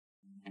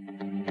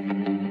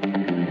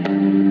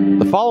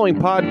following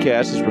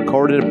podcast is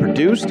recorded and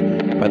produced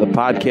by the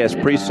Podcast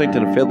Precinct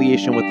in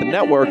affiliation with the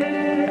network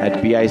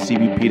at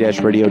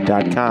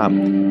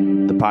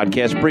bicbp-radio.com. The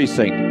Podcast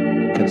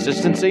Precinct.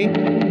 Consistency,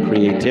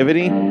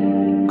 creativity,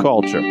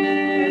 culture.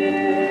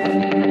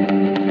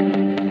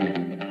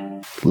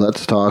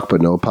 Let's Talk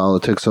But No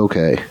Politics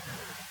Okay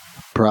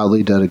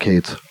proudly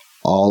dedicates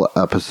all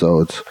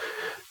episodes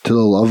to the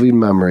loving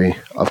memory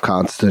of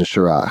Constance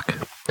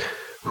Chirac,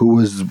 who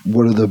was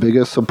one of the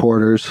biggest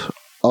supporters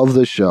of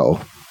the show.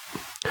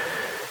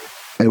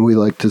 And we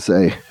like to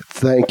say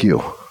thank you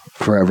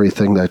for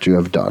everything that you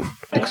have done.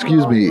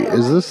 Excuse me,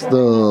 is this the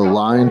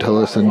line to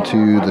listen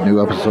to the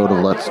new episode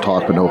of Let's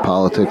Talk But No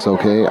Politics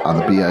Okay on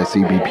the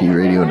BICBP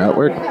radio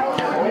network?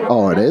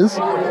 Oh, it is?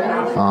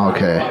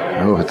 Okay.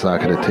 Oh, it's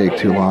not going to take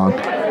too long.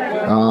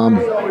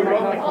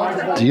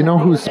 Do you know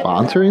who's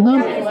sponsoring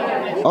them?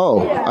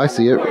 Oh, I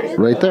see it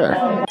right there.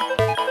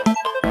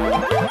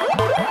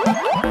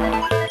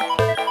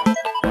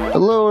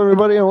 Hello,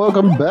 everybody, and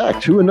welcome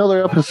back to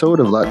another episode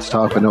of Let's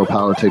Talk But No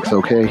Politics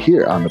Okay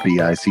here on the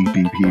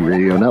BICBP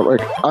Radio Network.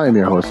 I am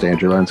your host,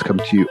 Andrew Lenz,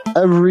 coming to you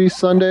every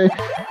Sunday.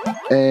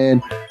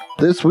 And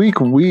this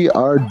week we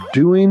are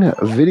doing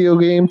video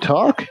game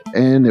talk,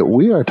 and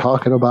we are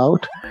talking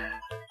about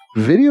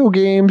video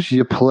games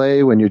you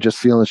play when you're just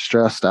feeling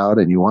stressed out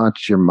and you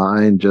want your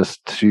mind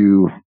just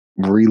to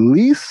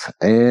release.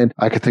 And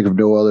I could think of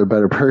no other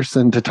better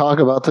person to talk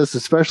about this,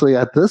 especially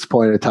at this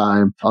point in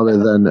time, other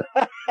than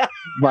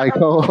my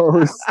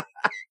co-host,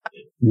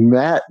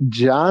 Matt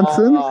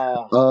Johnson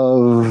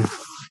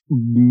of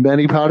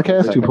many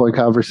podcasts, 2 Point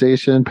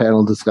Conversation,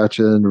 Panel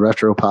Discussion,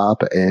 Retro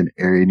Pop, and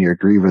Airing Your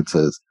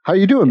Grievances. How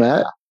you doing,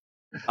 Matt?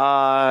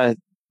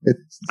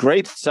 It's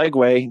great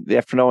segue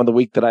after knowing the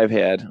week that I've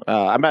had.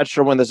 I'm not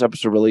sure when this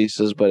episode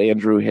releases, but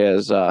Andrew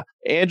has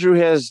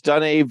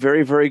done a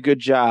very, very good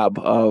job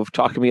of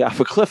talking me off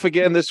a cliff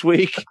again this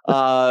week.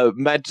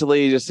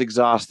 Mentally just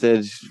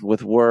exhausted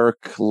with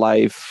work,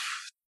 life,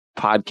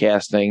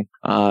 podcasting.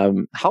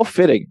 How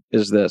fitting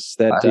is this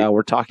that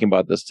we're talking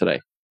about this today?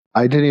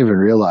 I didn't even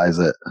realize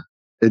it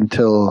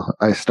until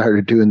I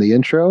started doing the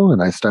intro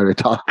and I started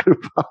talking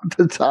about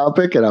the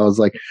topic, and I was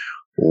like,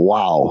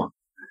 wow.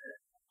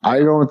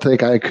 I don't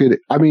think I could.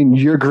 I mean,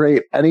 you're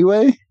great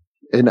anyway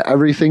in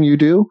everything you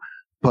do,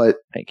 but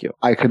thank you.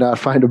 I could not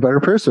find a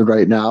better person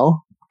right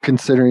now,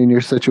 considering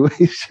your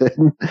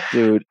situation.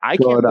 Dude, I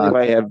can't believe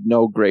I have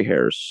no gray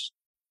hairs.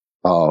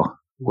 Oh,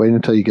 wait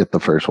until you get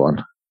the first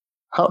one.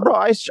 Bro,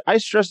 I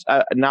stress.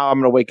 Now I'm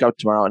going to wake up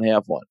tomorrow and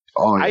have one.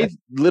 Oh, yeah. I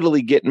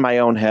literally get in my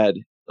own head,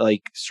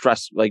 like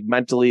stressed, like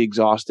mentally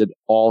exhausted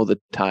all the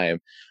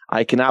time.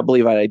 I cannot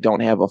believe I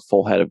don't have a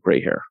full head of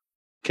gray hair.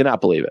 Cannot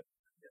believe it.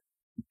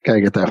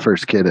 Gotta get that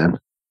first kid in.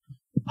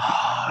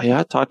 Yeah,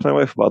 I talked to my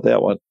wife about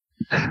that one.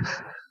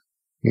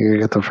 You gotta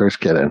get the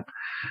first kid in.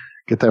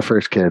 Get that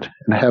first kid.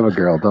 And have a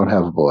girl, don't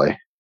have a boy.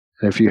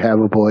 And if you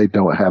have a boy,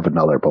 don't have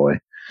another boy.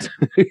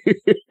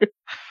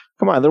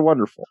 Come on, they're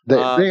wonderful.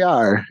 They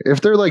are.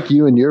 If they're like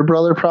you and your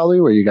brother, probably,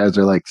 where you guys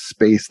are like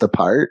spaced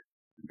apart,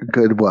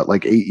 good,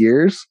 like 8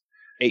 years?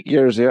 8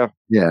 years, yeah.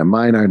 Yeah,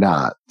 mine are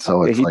not.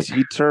 So it's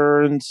he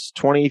turns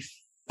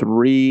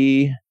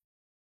 23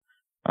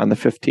 on the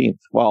 15th.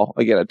 Well,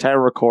 again, at time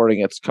of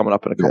recording, it's coming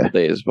up in a couple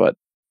days, but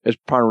its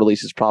prime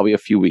release is probably a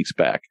few weeks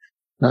back.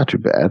 Not too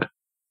bad.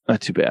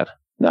 Not too bad.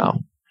 No.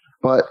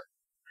 But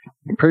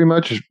pretty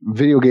much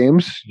video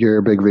games. You're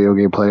a big video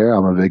game player.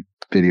 I'm a big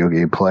video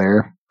game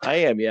player. I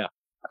am, yeah.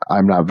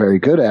 I'm not very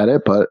good at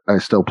it, but I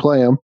still play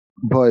them.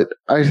 But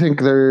I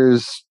think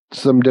there's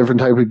some different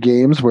type of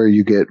games where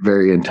you get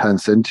very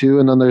intense into,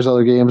 and then there's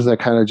other games that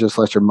kind of just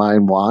let your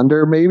mind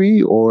wander,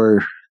 maybe,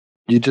 or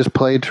you just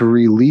play to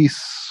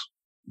release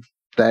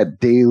that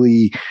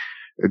daily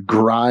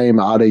grime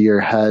out of your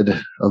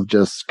head of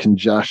just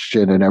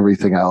congestion and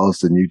everything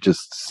else, and you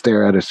just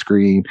stare at a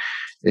screen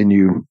and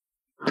you,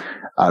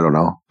 I don't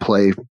know,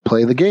 play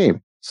the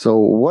game. So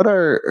what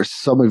are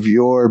some of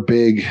your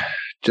big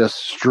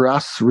just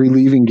stress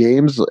relieving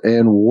games,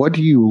 and what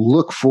do you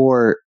look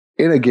for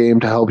in a game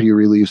to help you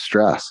relieve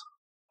stress?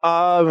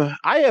 I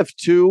have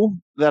two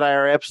that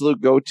are absolute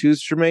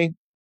go-tos for me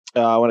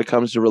when it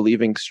comes to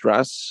relieving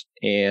stress,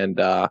 and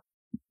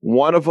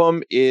one of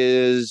them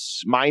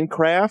is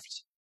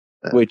Minecraft,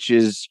 which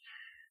is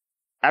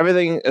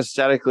everything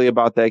aesthetically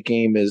about that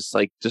game is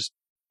like just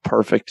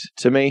perfect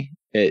to me.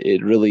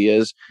 It really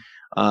is.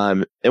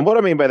 And what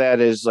I mean by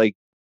that is, like,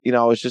 you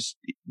know, it's just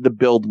the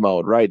build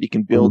mode, right? You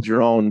can build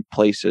your own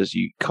places.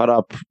 You cut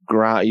up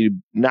ground, you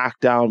knock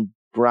down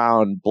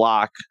ground,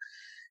 block,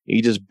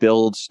 you just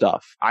build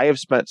stuff. I have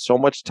spent so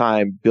much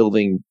time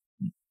building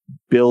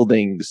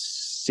buildings,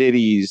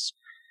 cities,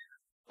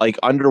 like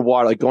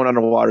underwater, like going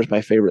underwater is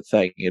my favorite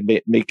thing. And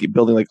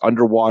building like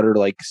underwater,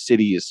 like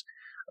cities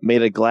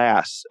made of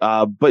glass.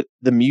 But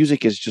the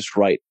music is just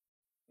right.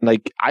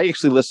 Like, I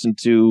actually listen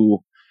to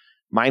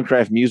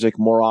Minecraft music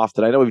more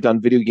often. I know we've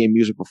done video game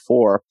music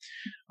before,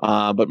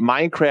 but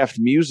Minecraft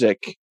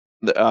music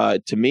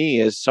to me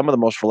is some of the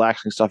most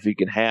relaxing stuff you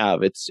can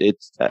have. It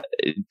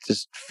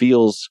just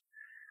feels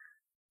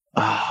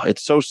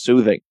it's so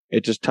soothing.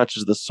 It just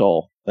touches the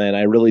soul, and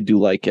I really do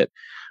like it.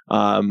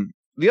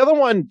 The other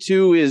one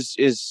too is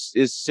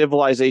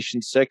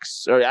Civilization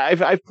 6. Or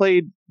I've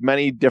played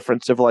many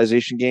different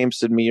Civilization games.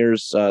 Sid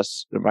Meier's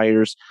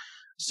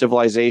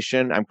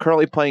Civilization. I'm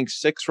currently playing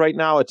 6 right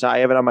now. I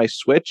have it on my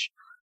Switch,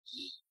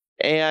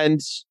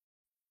 and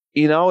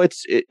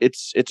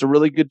it's a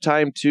really good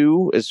time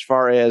too. As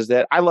far as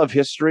that, I love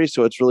history,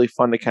 so it's really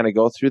fun to kind of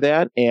go through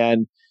that.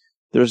 And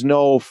there's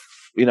no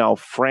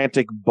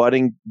frantic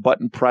button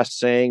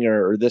pressing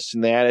or this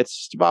and that. It's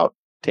just about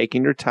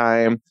taking your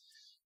time,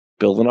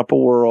 building up a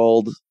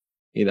world,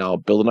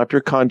 building up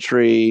your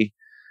country,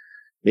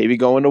 maybe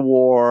going to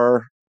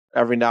war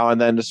every now and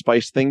then to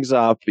spice things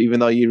up, even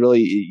though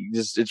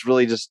it's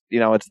really just,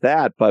 it's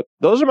that. But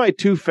those are my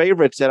 2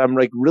 favorites that I'm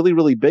like really,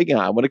 really big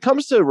on. When it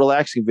comes to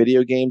relaxing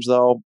video games,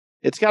 though,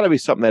 it's got to be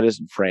something that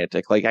isn't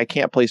frantic. Like, I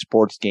can't play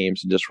sports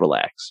games and just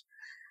relax.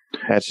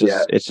 That's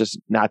just, It's just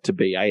not to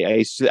be.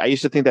 I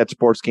used to think that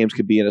sports games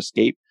could be an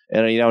escape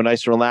and,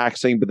 nice and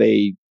relaxing, but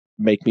they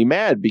make me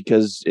mad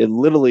because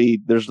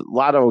there's a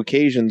lot of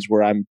occasions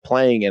where I'm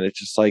playing and it's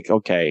just like,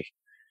 okay,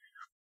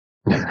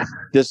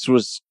 this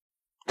was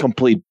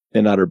complete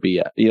and utter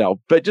BS,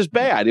 but just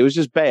bad. It was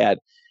just bad.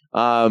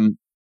 Something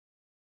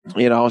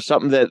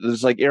that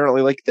is like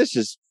errantly like, this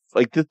is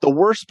like the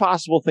worst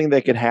possible thing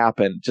that could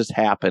happen just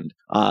happened.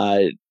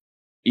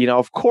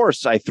 Of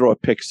course I throw a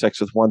pick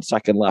 6 with 1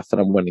 second left and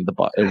I'm winning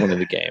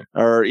the game.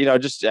 Or,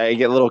 just I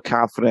get a little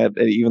confident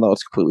even though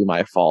it's completely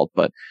my fault.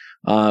 But,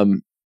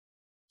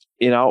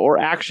 or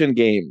action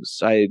games.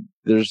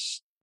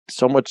 There's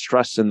so much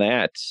stress in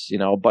that,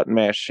 button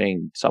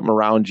mashing, something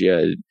around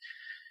you.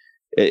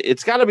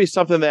 It's got to be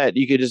something that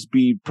you could just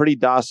be pretty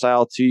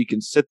docile to. You can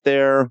sit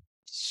there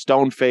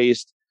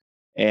stone-faced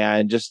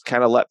and just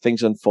kind of let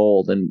things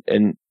unfold and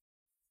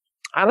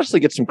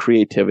honestly get some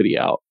creativity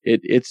out.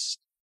 It's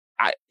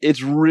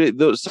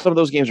really some of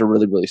those games are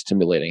really, really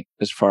stimulating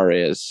as far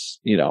as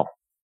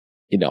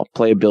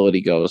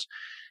playability goes.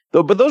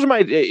 But those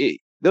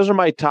are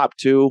my top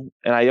 2,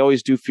 and I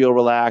always do feel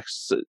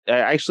relaxed.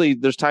 Actually,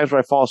 there's times where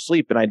I fall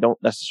asleep, and I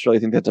don't necessarily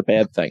think that's a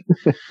bad thing.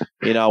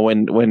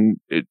 When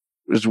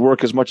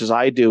work as much as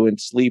I do, and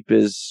sleep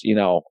is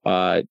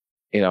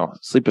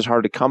sleep is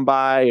hard to come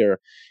by, or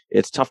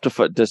it's tough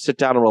to sit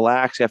down and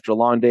relax after a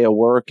long day of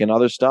work and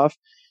other stuff.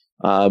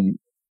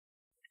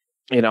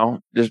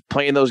 Just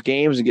playing those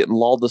games and getting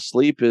lulled to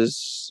sleep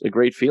is a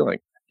great feeling.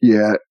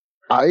 Yeah,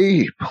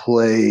 I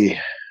play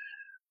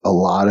a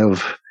lot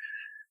of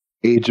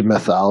Age of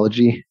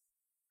Mythology,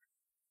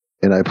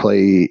 and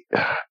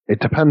it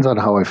depends on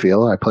how I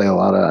feel. I play a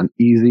lot on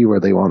easy where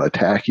they won't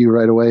attack you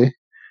right away,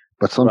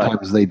 but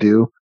sometimes they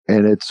do.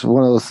 And it's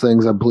one of those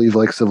things, I believe,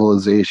 like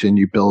Civilization,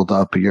 you build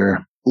up your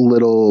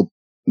little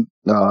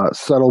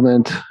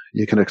settlement.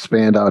 You can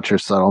expand out your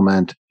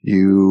settlement.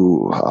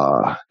 You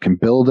can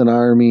build an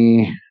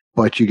army,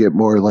 but you get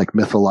more like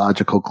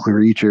mythological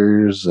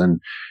creatures, and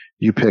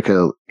you pick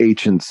a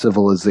ancient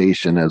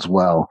civilization as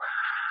well.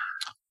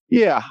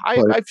 Yeah,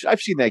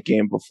 I've seen that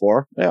game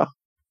before. Yeah,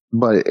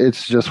 but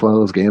it's just one of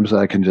those games that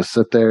I can just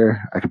sit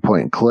there. I can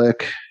point and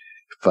click.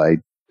 If I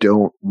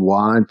don't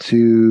want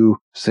to,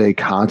 say,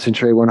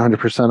 concentrate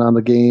 100% on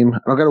the game, I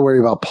don't got to worry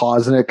about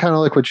pausing it. Kind of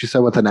like what you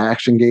said with an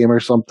action game or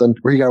something,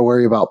 where you got to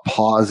worry about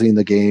pausing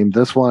the game.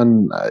 This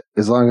one,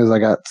 as long as I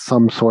got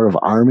some sort of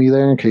army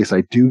there in case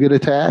I do get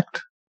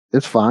attacked,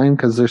 it's fine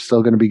because they're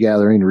still going to be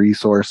gathering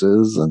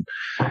resources and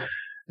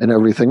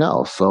everything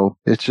else. So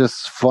it's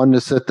just fun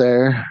to sit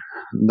there.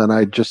 And then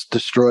I just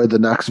destroy the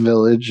next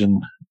village,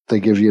 and they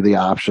give you the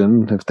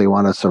option if they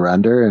want to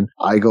surrender. And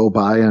I go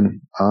by,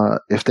 and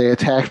if they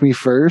attack me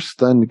first,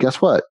 then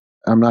guess what?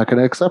 I'm not going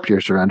to accept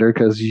your surrender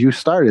because you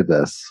started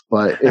this.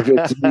 But if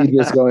it's me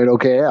just going,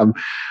 okay, I'm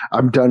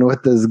done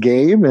with this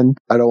game, and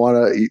I don't want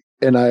to,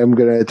 and I am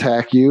going to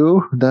attack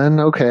you, then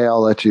okay,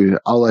 I'll let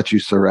you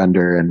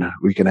surrender, and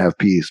we can have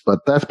peace. But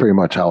that's pretty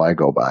much how I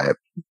go by it.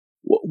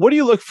 What do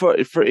you look for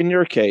in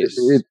your case?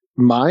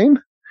 Mine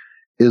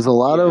is a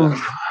lot of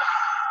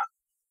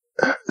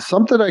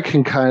something I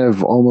can kind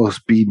of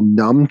almost be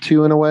numb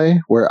to in a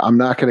way, where I'm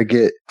not going to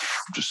get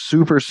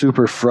super,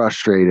 super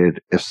frustrated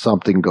if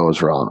something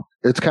goes wrong.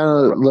 It's kind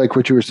of like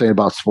what you were saying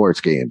about sports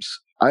games.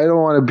 I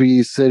don't want to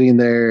be sitting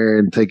there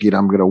and thinking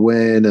I'm going to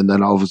win, and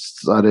then all of a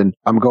sudden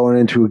I'm going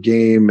into a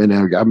game and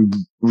I'm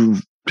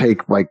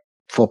take like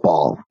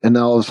football, and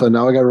now all of a sudden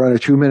now I got to run a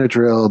 2-minute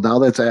drill. Now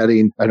that's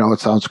adding, I know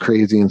it sounds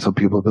crazy, and some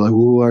people will be like,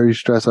 "Ooh, are you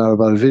stressed out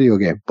about a video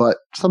game?" But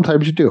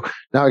sometimes you do.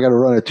 Now I got to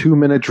run a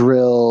 2-minute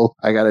drill.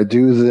 I got to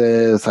do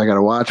this. I got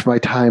to watch my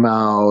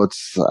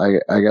timeouts.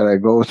 I got to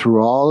go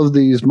through all of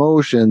these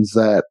motions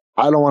that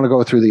I don't want to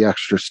go through the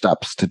extra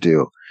steps to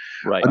do.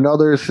 Right.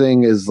 Another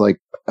thing is like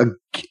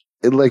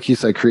you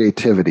said,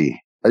 creativity.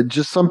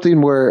 Just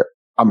something where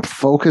I'm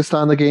focused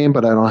on the game,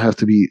 but I don't have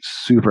to be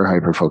super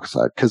hyper focused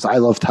on it, because I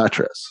love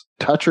Tetris.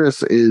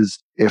 Tetris is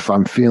if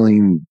I'm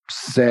feeling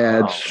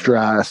sad,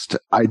 stressed,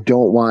 I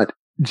don't want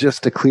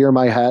just to clear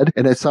my head.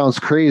 And it sounds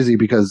crazy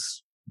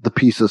because the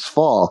pieces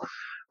fall,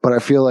 but I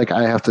feel like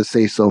I have to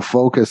stay so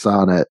focused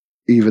on it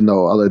even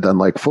though other than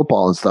like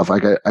football and stuff, I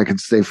could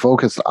stay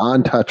focused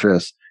on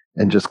Tetris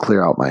and just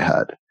clear out my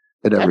head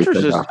and everything.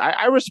 Tetris is,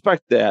 I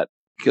respect that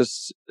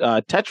because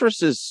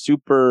Tetris is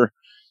super.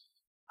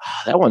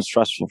 That one's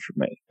stressful for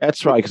me.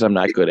 That's probably because I'm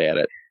not good at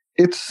it.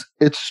 It's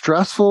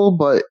stressful,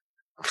 but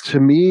to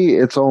me,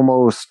 it's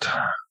almost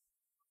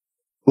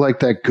like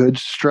that good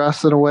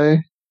stress in a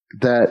way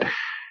that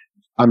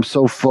I'm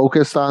so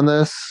focused on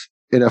this.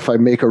 And if I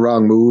make a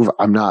wrong move,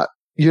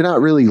 you're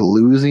not really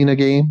losing a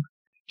game.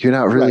 You're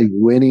not really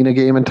winning a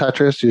game in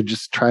Tetris. You're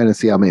just trying to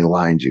see how many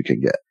lines you can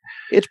get.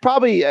 It's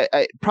probably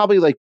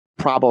like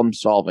problem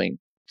solving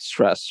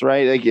stress,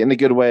 right? Like in a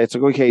good way. It's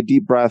like, okay,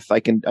 deep breath. I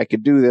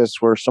could do this.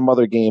 Where some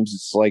other games,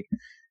 it's like,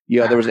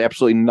 there was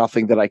absolutely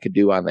nothing that I could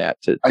do on that.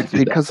 I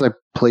think because I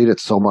played it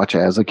so much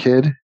as a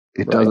kid,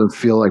 it doesn't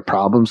feel like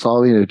problem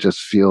solving. It just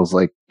feels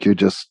like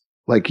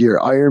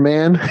you're Iron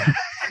Man.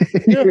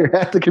 You're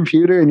at the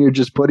computer and you're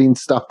just putting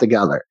stuff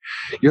together.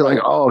 You're like,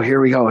 oh, here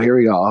we go.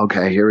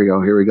 Okay, here we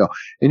go.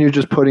 And you're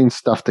just putting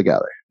stuff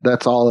together.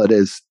 That's all it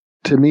is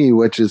to me,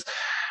 which is,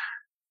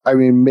 I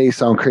mean, may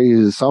sound crazy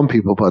to some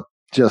people, but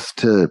just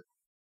to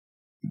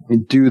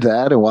do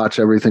that and watch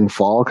everything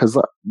fall, because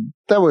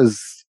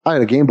I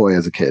had a Game Boy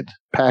as a kid,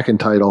 pack and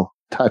title,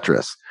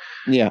 Tetris.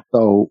 Yeah.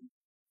 So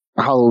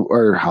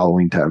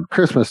Halloween time,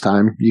 Christmas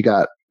time, you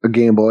got a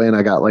Game Boy and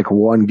I got like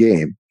one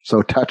game.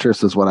 So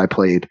Tetris is what I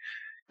played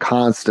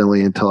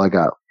constantly until I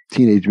got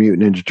Teenage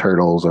Mutant Ninja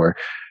Turtles, or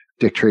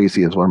Dick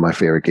Tracy is one of my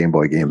favorite Game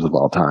Boy games of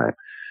all time.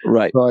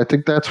 Right. So I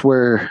think that's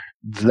where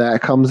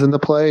that comes into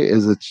play,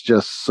 is it's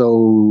just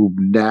so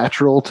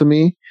natural to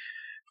me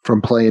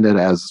from playing it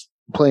as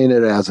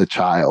a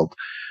child.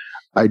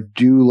 I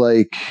do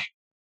like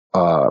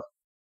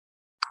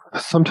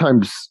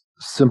sometimes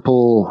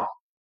simple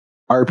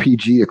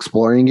RPG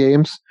exploring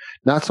games,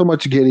 not so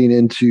much getting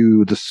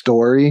into the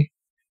story,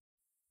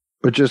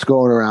 but just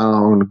going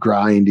around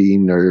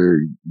grinding or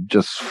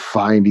just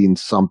finding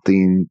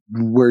something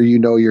where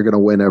you're going to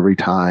win every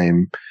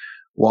time,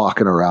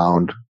 walking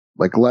around.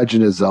 Like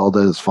Legend of Zelda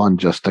is fun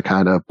just to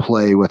kind of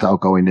play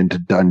without going into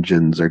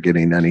dungeons or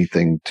getting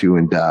anything too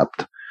in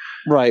depth.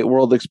 Right,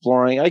 world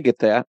exploring. I get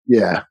that.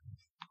 Yeah.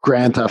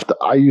 Grand Theft.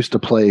 I used to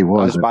play. I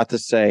was about to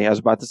say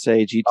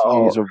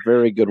GTA is a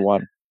very good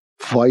one.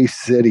 Vice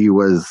City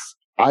was.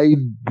 I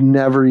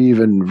never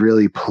even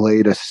really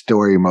played a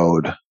story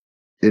mode,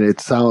 and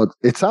it sounds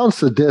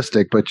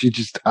sadistic, but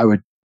I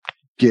would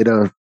get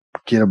a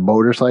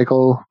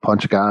motorcycle,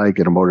 punch a guy,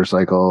 get a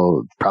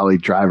motorcycle, probably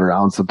drive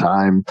around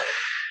sometime.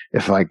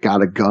 If I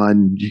got a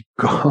gun, you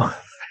go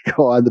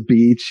on the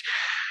beach,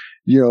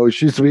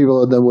 shoot some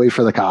people and then wait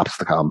for the cops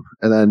to come.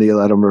 And then you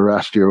let them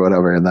arrest you or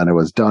whatever. And then it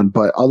was done.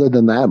 But other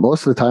than that,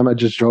 most of the time I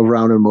just drove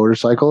around in a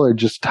motorcycle or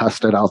just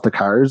tested out the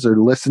cars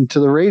or listened to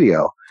the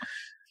radio.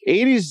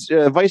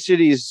 80s Vice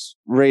City's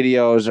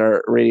radios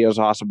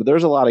awesome, but there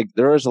is a lot of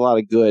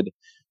good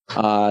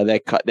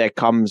that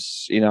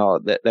comes,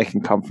 that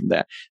can come from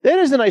that. That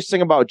is the nice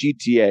thing about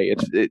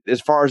GTA.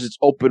 As far as its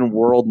open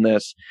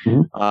worldness,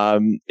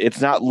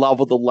 it's not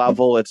level to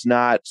level. It's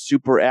not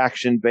super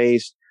action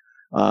based.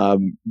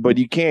 But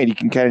you can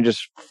kind of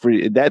just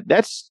free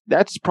that's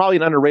probably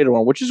an underrated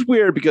one, which is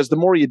weird because the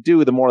more you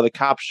do, the more the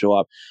cops show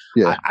up.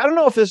 Yeah. I don't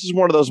know if this is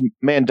one of those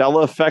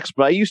Mandela effects,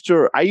 but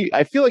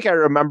I feel like I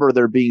remember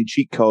there being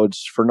cheat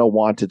codes for no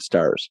wanted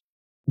stars.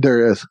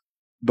 There is,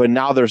 but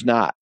now there's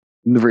not.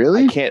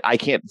 Really? I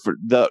can't for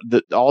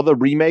the all the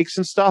remakes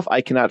and stuff.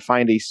 I cannot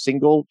find a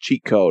single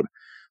cheat code.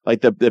 Like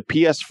the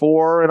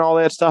PS4 and all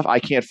that stuff, I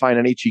can't find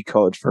any cheat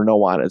codes for no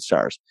wanted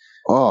stars.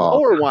 Oh,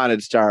 lower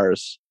wanted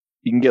stars.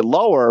 You can get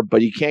lower,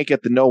 but you can't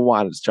get the no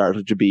wanted stars,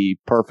 which would be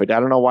perfect.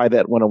 I don't know why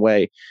that went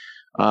away.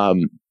 I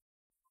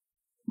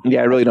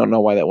really don't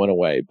know why that went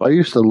away. But I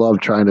used to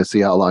love trying to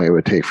see how long it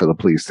would take for the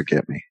police to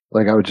get me.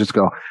 Like I would just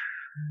go,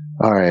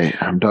 all right,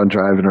 I'm done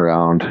driving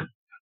around.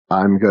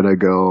 I'm going to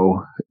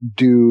go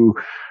do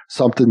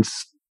something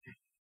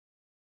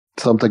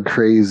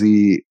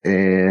crazy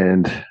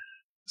and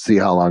see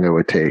how long it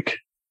would take.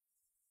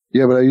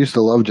 Yeah, but I used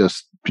to love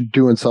just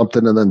doing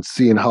something and then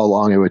seeing how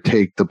long it would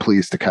take the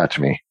police to catch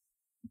me.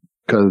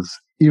 Because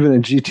even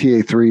in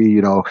GTA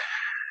 3,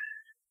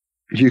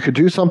 you could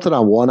do something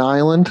on one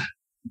island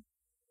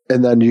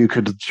and then you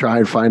could try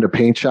and find a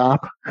paint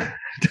shop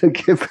to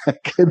get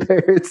back in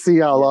there and see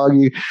how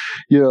long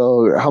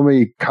how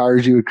many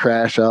cars you would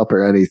crash up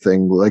or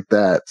anything like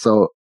that.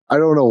 So I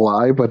don't know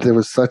why, but it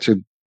was such a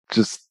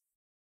just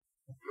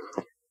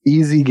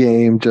easy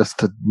game just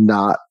to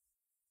not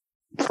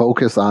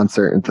focus on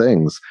certain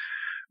things,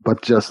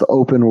 but just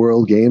open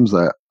world games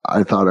that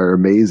I thought are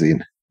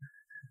amazing.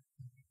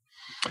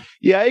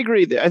 Yeah, I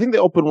agree. I think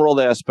the open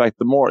world aspect,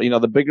 the more,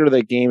 the bigger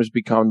the games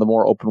become, the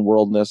more open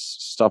worldness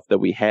stuff that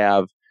we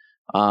have,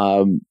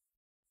 the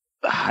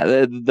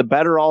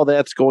better all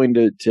that's going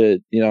to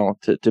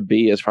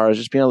be as far as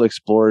just being able to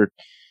explore,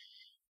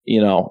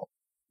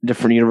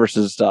 different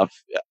universes and stuff.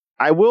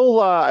 I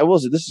will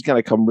say this is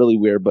going to come really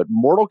weird, but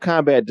Mortal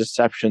Kombat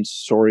Deception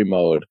story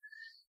mode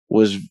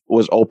was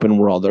open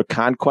world. Their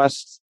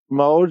conquest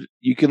mode,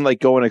 you can like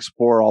go and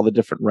explore all the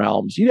different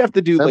realms. You'd have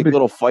to do like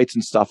little fights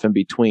and stuff in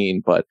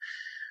between, but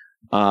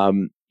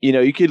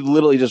you could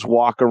literally just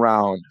walk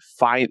around,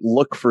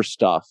 look for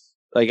stuff.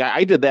 Like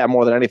I did that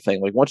more than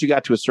anything. Like once you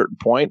got to a certain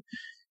point,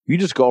 you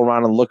just go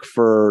around and look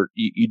for.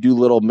 You do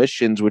little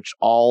missions, which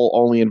all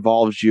only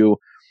involves you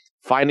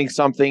finding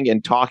something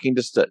and talking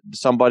to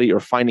somebody or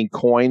finding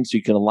coins so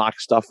you can unlock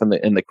stuff in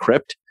the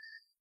crypt.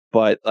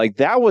 But like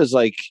that was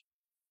like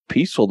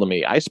peaceful to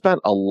me. I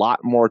spent a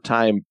lot more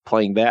time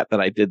playing that than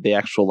I did the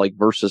actual like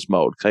versus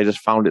mode because I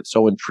just found it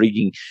so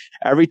intriguing.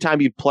 Every time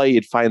you play,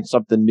 you'd find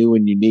something new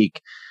and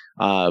unique.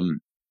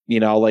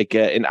 Like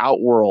in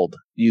Outworld,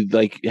 you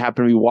like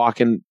happen to be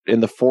walking in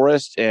the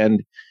forest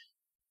and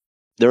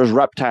there was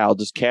Reptile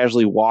just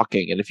casually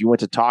walking, and if you went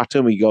to talk to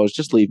him, he goes,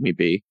 "Just leave me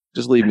be,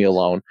 just leave me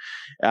alone,"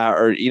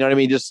 or you know what I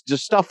mean, just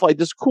stuff like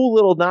this, cool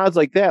little nods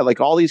like that.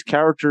 Like all these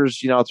characters,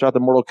 throughout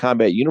the Mortal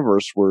Kombat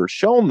universe were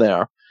shown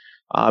there.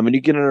 And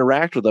you can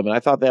interact with them. And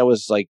I thought that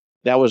was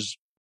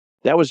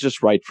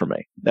just right for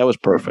me. That was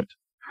perfect.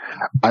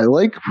 I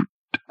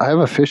have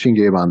a fishing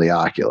game on the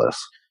Oculus.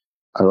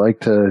 I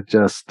like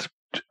just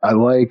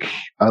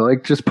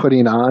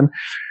putting on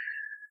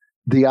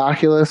the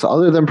Oculus,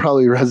 other than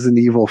probably Resident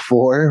Evil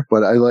 4,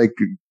 but I like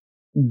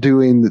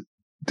doing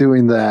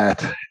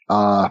that.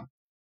 And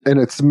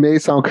it may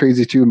sound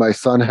crazy too. My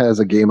son has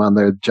a game on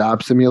there,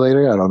 Job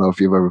Simulator. I don't know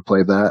if you've ever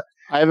played that.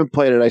 I haven't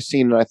played it. I've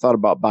seen it. I thought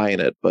about buying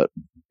it, but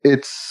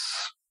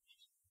it's,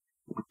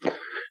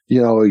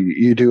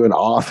 you do an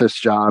office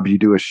job, you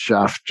do a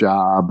chef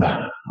job.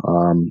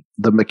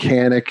 The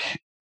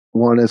mechanic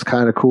one is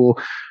kind of cool,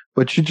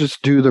 but you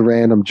just do the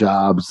random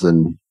jobs,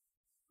 and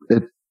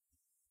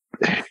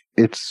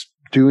it's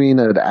doing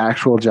an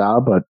actual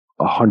job, but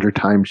 100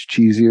 times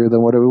cheesier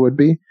than what it would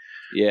be.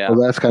 Yeah.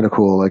 Well, that's kind of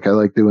cool. Like I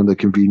like doing the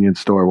convenience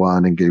store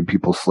one and giving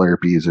people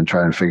Slurpees and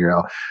trying to figure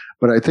out.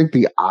 But I think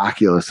the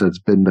Oculus has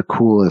been the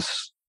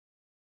coolest,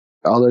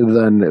 other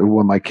than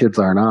when my kids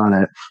aren't on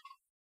it,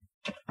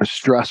 a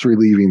stress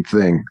relieving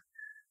thing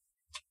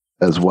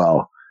as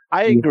well.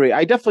 I agree.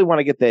 I definitely want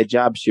to get that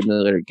Job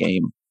Simulator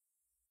game.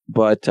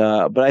 But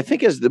I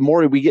think as the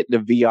more we get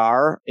into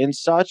VR and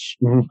such,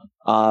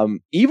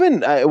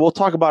 even we'll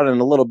talk about it in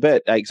a little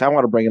bit because I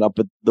want to bring it up.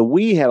 But the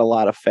Wii had a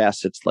lot of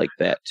facets like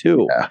that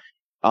too. Yeah.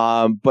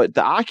 But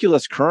the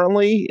Oculus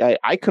currently,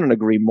 I couldn't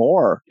agree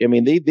more. I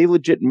mean, they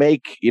legit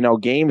make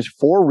games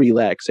for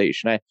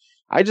relaxation.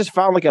 I just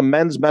found like a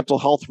men's mental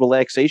health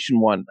relaxation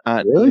one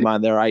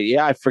on there.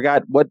 I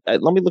forgot what.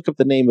 Let me look up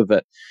the name of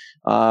it.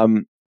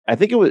 I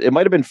think it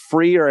might have been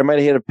free, or I might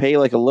have had to pay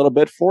like a little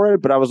bit for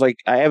it, but I was like,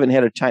 I haven't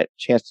had a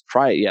chance to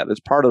try it yet. That's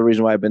part of the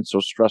reason why I've been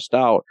so stressed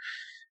out.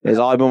 Is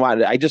all I've been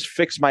wanting. I just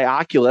fixed my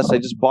Oculus. I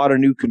just bought a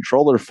new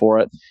controller for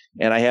it,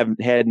 and I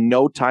haven't had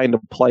no time to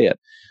play it.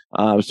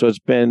 So it's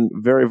been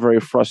very, very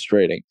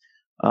frustrating.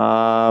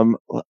 Let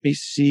me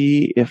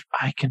see if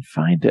I can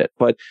find it.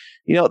 But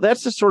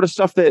that's the sort of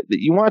stuff that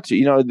you want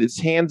to. It's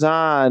hands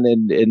on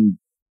and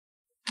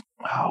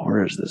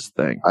where is this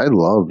thing? I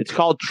love. It's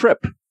called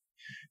Tripp.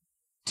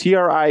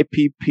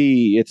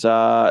 TRIPP. It's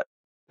a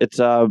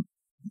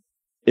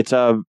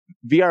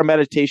VR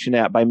meditation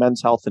app by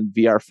Men's Health and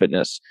VR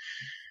Fitness.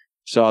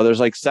 So there's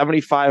like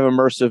 75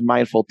 immersive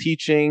mindful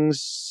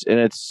teachings, and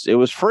it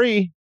was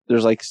free.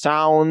 There's like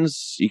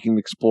sounds, you can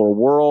explore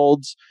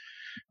worlds,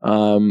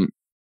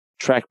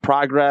 track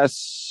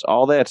progress,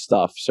 all that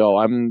stuff. So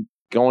I'm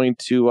going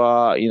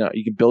to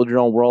you can build your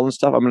own world and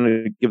stuff. I'm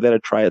going to give that a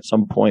try at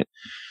some point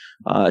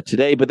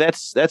today, but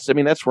that's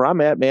where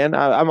I'm at, man.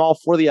 I'm all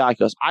for the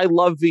Oculus. I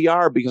love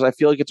VR because I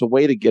feel like it's a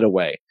way to get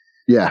away.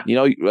 Yeah.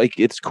 Like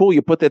it's cool.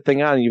 You put that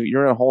thing on and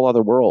you're in a whole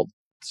other world.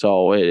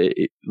 So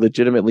it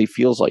legitimately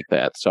feels like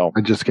that. So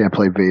I just can't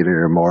play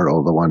Vader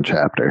Immortal, the one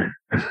chapter.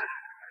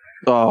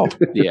 Oh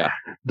yeah.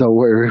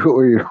 Where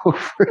you're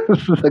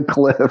over the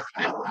cliff.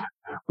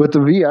 But the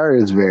VR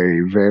is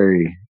very,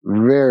 very,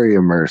 very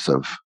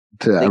immersive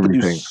to everything.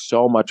 Can do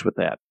so much with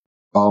that.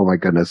 Oh my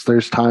goodness.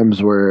 There's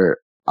times where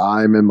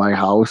I'm in my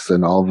house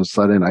and all of a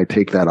sudden I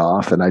take that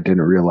off and I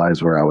didn't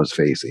realize where I was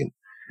facing.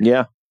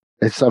 Yeah.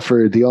 Except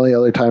for the only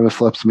other time it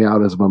flips me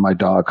out is when my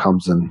dog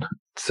comes and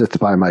sits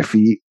by my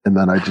feet and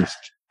then I just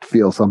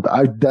feel something.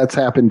 That's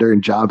happened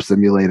during Job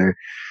Simulator.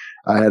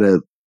 I had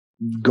to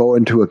go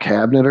into a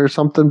cabinet or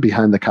something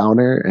behind the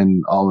counter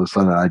and all of a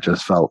sudden I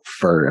just felt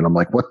fur and I'm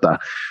like, what the?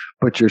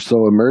 But you're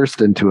so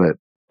immersed into it.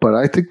 But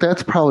I think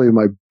that's probably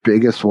my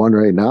biggest one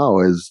right now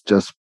is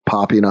just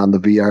popping on the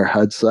VR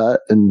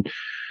headset and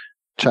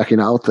checking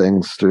out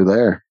things through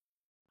there.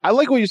 I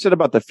like what you said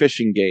about the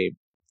fishing game.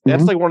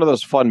 That's like one of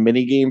those fun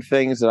mini game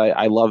things that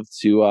I love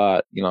to,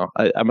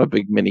 I'm a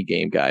big mini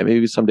game guy.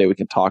 Maybe someday we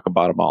can talk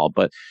about them all,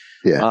 but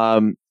yeah,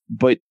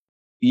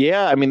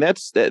 I mean,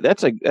 that's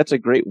a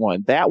great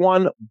one. That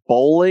one,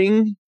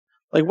 bowling,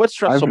 like what's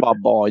stressful about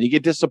bowling? You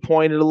get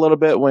disappointed a little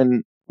bit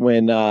when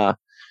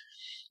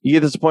you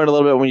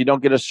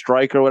don't get a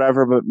strike or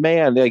whatever, but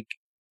man, like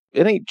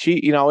it ain't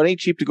cheap, it ain't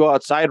cheap to go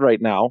outside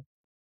right now.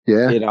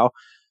 Yeah.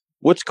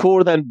 What's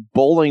cooler than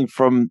bowling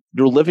from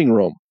your living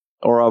room?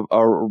 or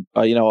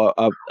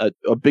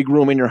a big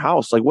room in your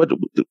house. Like what?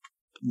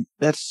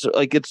 That's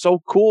like, it's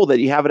so cool that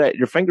you have it at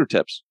your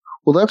fingertips.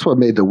 Well, that's what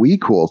made the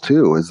Wii cool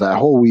too. Is that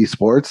whole Wii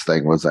Sports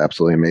thing was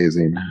absolutely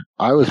amazing.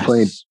 I was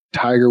playing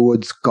Tiger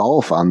Woods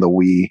golf on the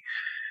Wii.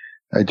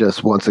 I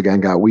just once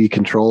again got Wii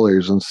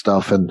controllers and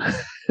stuff, and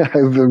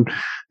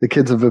the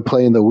kids have been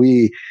playing the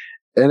Wii,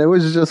 and it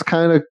was just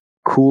kind of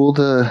cool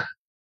to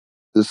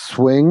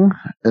swing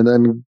and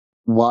then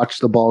watch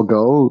the ball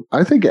go.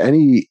 I think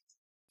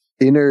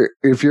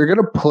if you're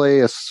gonna play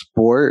a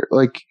sport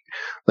like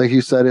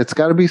you said, it's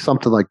got to be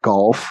something like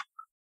golf,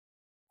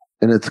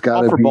 and it's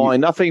got to be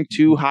bowling. Nothing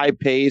too high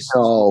pace.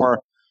 No.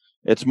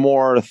 It's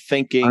more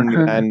thinking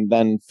and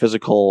then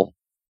physical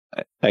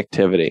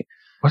activity.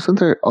 Wasn't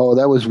there? Oh,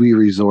 that was Wii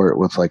Resort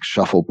with like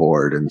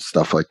shuffleboard and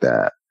stuff like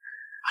that.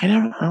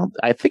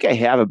 I think I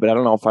have it, but I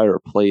don't know if I ever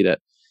played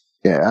it.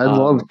 Yeah, I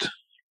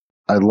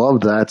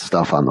loved that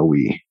stuff on the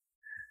Wii.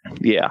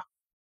 Yeah.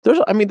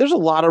 There's a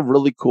lot of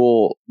really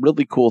cool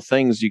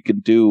things you can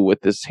do with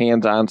this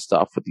hands-on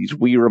stuff with these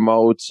Wii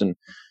remotes and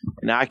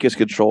Oculus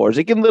controllers.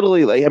 It can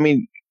literally,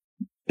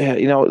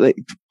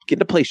 getting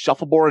to play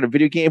shuffleboard in a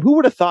video game. Who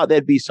would have thought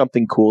that'd be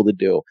something cool to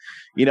do?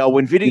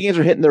 When video games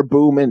are hitting their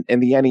boom in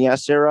the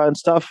NES era and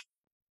stuff,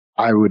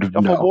 I would have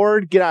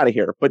shuffleboard, get out of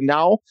here. But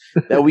now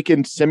that we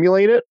can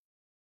simulate it,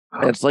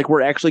 and it's like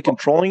we're actually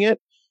controlling it,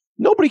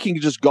 nobody can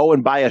just go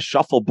and buy a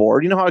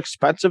shuffleboard. You know how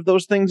expensive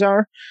those things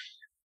are?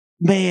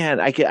 Man,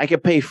 I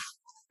could pay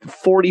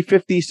 40,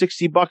 50,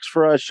 60 bucks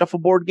for a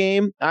shuffleboard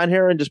game on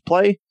here and just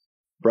play.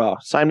 Bro,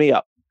 sign me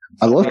up.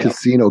 I love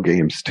casino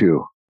games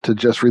too, to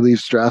just relieve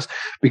stress,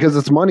 because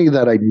it's money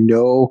that I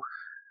know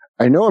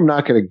I'm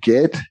not going to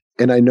get,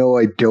 and I know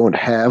I don't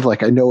have.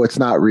 Like, I know it's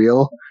not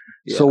real.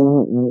 Yeah.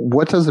 So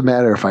what does it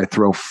matter if I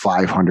throw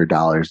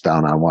 $500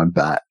 down on one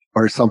bet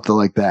or something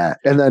like that?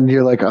 And then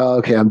you're like, oh,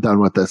 okay, I'm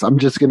done with this. I'm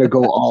just going to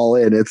go all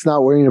in. It's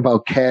not worrying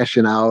about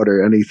cashing out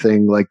or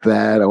anything like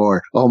that.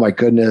 Or, oh my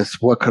goodness,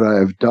 what could I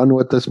have done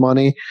with this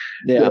money?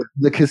 Yeah.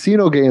 The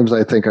casino games,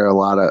 I think, are a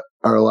lot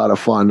of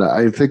fun.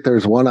 I think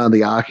there's one on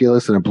the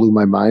Oculus, and it blew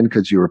my mind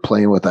because you were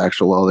playing with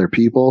actual other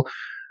people.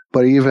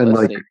 But even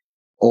like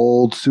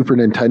old Super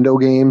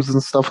Nintendo games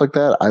and stuff like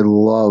that, I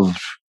love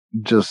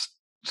just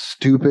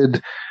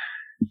stupid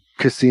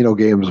casino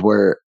games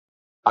where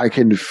I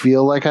can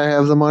feel like I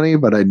have the money,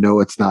 but I know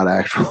it's not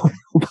actual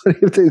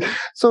money.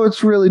 So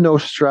it's really no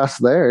stress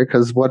there,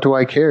 because what do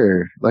I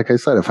care? Like I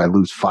said, if I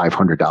lose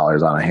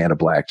 $500 on a hand of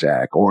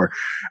blackjack, or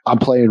I'm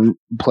playing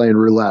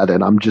roulette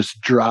and I'm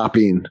just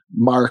dropping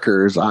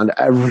markers on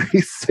every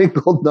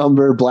single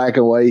number, black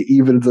and white,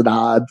 evens and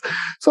odds,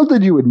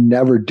 something you would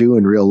never do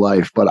in real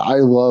life. But I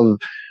love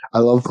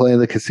playing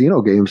the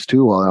casino games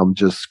too while I'm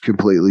just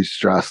completely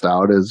stressed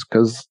out, is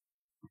because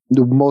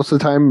most of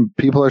the time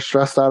people are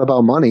stressed out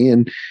about money,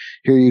 and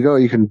here you go.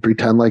 You can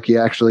pretend like you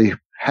actually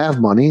have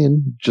money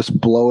and just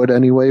blow it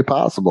any way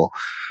possible.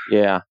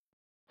 Yeah,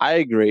 I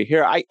agree.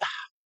 Here, I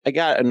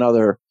got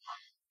another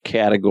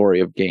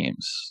category of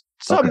games.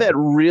 Some that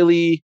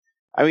really,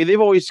 they've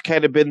always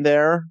kind of been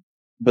there,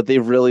 but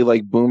they've really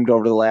like boomed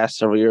over the last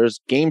several years.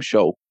 Game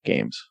show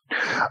games.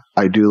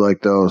 I do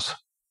like those.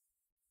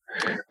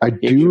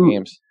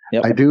 Games.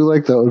 Yep. I do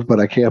like those,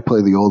 but I can't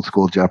play the old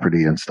school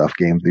Jeopardy and stuff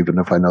games, even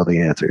if I know the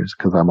answers,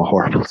 because I'm a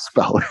horrible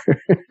speller.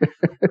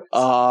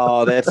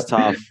 Oh, that's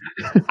tough.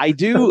 I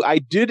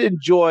did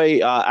enjoy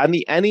on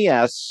the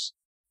NES.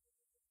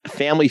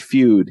 Family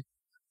Feud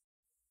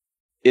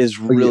is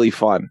really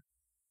fun.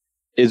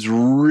 It's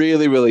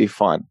really, really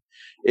fun.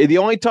 The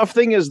only tough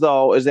thing is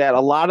that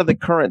a lot of the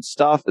current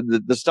stuff,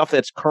 the stuff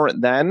that's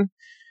current then,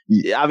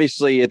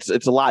 obviously it's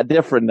a lot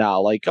different now.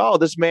 Like, oh,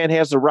 this man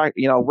has the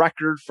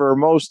record for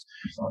most,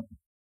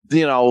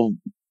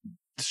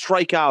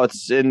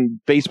 strikeouts in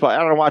baseball. I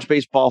don't watch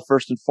baseball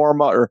first and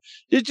foremost, or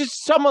it's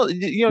just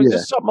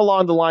just something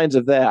along the lines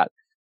of that.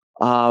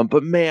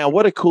 But man,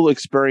 what a cool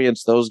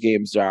experience those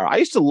games are. I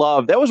used to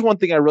love, that was one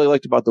thing I really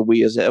liked about the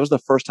Wii, is that it was the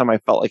first time I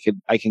felt like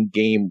I can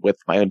game with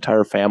my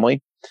entire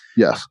family.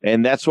 Yes.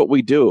 And that's what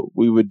we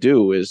would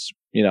do is,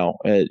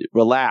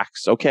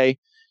 relax. Okay.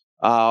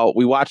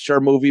 We watched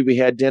our movie, we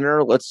had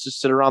dinner, let's just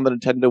sit around the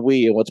Nintendo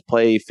Wii and let's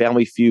play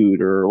Family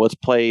Feud, or let's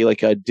play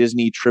like a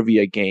Disney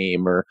trivia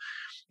game, or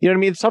you know what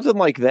I mean? Something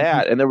like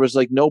that. And there was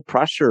like no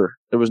pressure.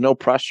 There was no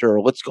pressure.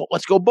 Let's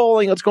go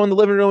bowling. Let's go in the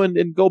living room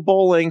and go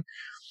bowling.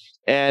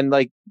 And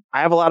like,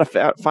 I have a lot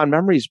of fond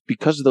memories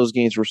because those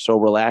games were so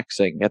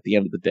relaxing at the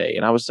end of the day.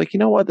 And I was like, you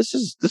know what? This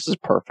is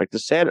perfect.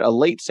 A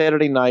late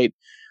Saturday night.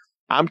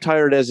 I'm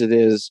tired as it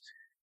is.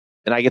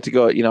 And I get to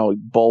go,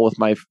 bowl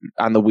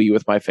on the Wii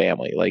with my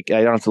family. Like,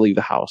 I don't have to leave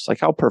the house.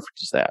 Like, how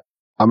perfect is that?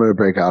 I'm going to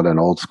break out an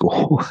old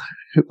school.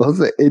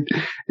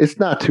 It's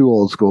not too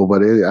old school,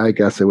 but I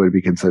guess it would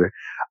be considered.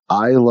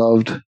 I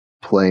loved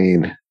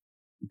playing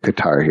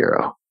Guitar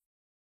Hero.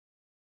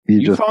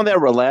 You found that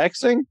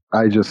relaxing?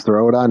 I just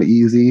throw it on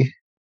easy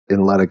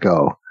and let it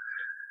go.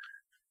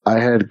 I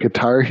had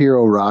Guitar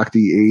Hero Rock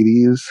the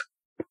 80s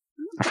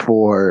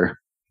for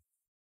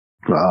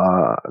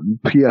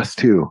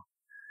PS2.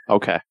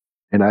 Okay.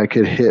 And I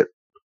could hit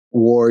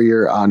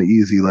Warrior on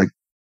easy like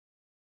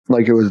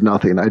it was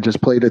nothing. I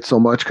just played it so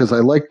much because I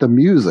like the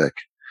music.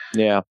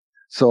 Yeah.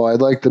 So I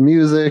like the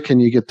music,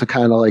 and you get to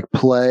kind of like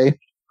play.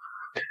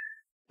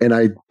 And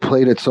I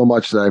played it so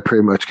much that I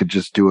pretty much could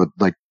just do it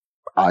like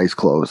eyes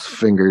closed,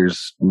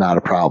 fingers not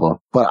a problem.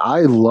 But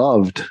I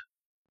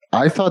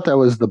thought that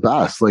was the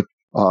best. Like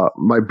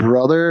my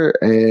brother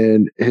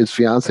and his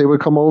fiance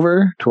would come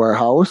over to our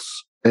house,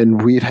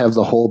 and we'd have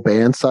the whole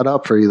band set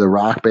up for either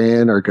Rock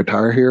Band or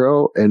Guitar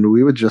Hero, and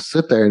we would just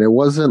sit there. And it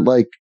wasn't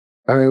like,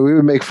 I mean, we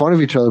would make fun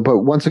of each other, but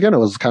once again, it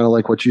was kind of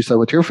like what you said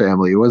with your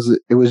family.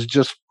 It was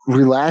just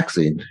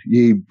relaxing.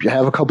 You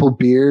have a couple of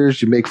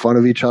beers, you make fun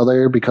of each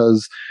other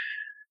because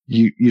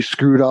you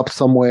screwed up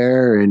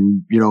somewhere,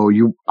 and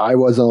I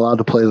wasn't allowed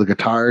to play the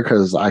guitar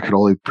because I could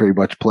only pretty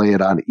much play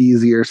it on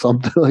easy or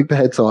something like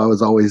that. So I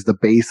was always the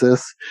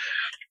bassist,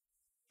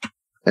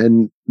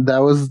 and that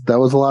was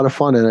a lot of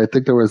fun. And I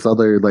think there was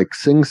other like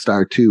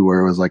SingStar too,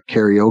 where it was like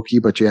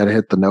karaoke, but you had to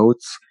hit the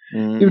notes.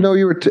 Even though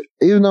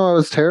even though I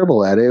was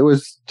terrible at it, it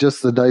was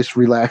just a nice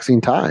relaxing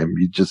time.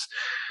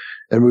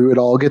 And we would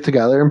all get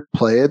together and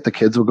play it. The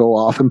kids would go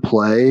off and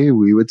play.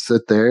 We would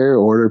sit there,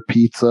 order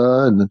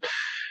pizza, and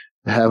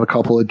have a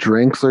couple of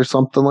drinks or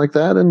something like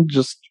that, and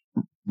just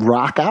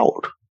rock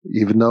out,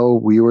 even though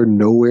we were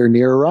nowhere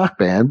near a rock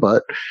band.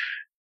 But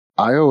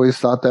I always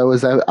thought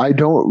I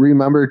don't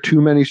remember too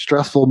many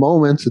stressful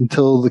moments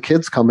until the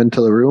kids come into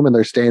the room and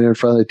they're standing in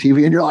front of the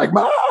TV and you're like,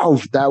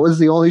 move! That was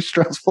the only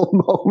stressful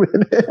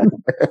moment in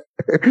there.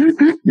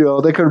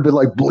 They could have been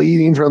like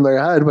bleeding from their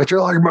head, but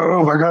you're like,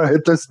 move, I gotta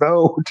hit this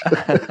note.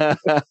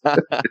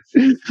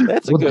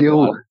 That's a good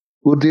one.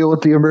 We'll deal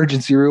with the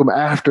emergency room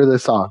after the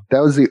song. That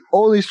was the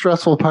only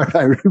stressful part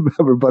I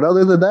remember. But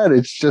other than that,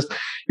 it's just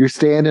you're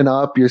standing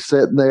up, you're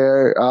sitting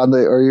there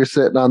or you're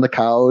sitting on the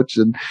couch,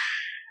 and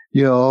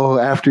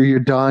after you're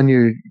done,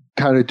 you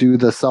kind of do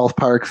the South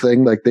Park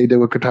thing like they did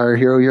with Guitar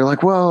Hero. You're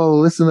like, whoa,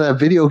 listen to that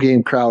video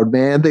game crowd,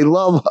 man. They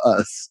love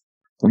us.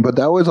 But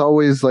that was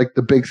always like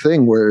the big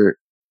thing where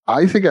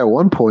I think at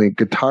one point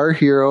Guitar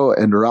Hero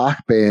and Rock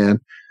Band,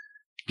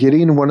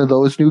 getting one of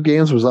those new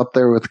games was up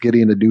there with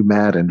getting a new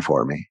Madden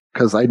for me,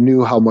 because I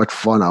knew how much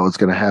fun I was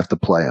going to have to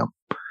play them.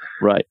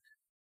 Right.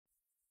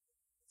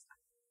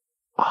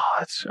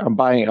 Oh, I'm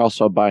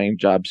buying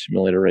Job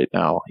Simulator right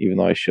now, even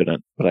though I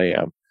shouldn't, but I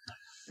am.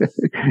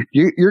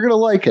 You're gonna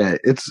like it.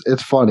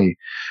 It's funny.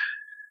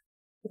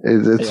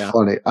 It's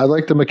funny. I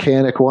like the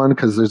mechanic one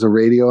because there's a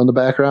radio in the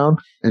background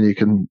and you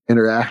can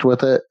interact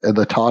with it. And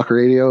the talk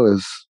radio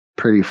is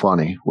pretty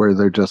funny, where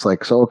they're just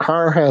like, so a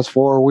car has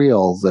 4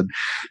 wheels, and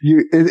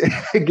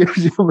it gives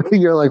you,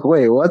 you're like,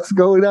 wait, what's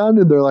going on?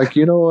 And they're like,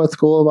 what's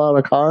cool about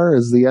a car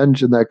is the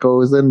engine that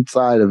goes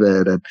inside of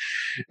it. And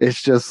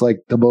it's just like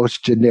the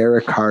most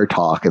generic car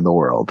talk in the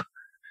world.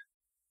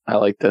 I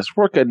like this.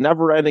 Work a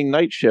never-ending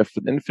night shift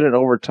with infinite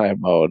overtime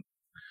mode.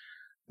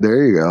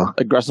 There you go.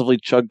 Aggressively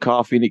chug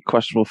coffee and eat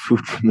questionable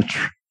food from the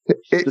tree.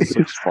 This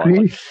looks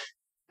fun.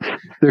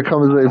 There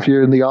comes, if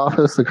you're in the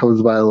office, there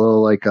comes by a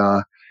little like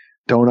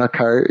donut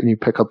cart, and you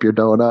pick up your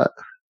donut.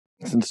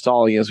 It's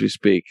installing as we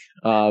speak.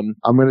 I'm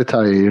going to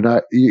tell you,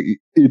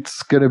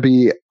 it's going to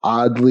be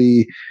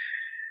oddly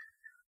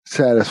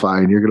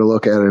satisfying. You're going to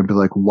look at it and be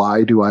like,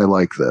 why do I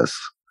like this?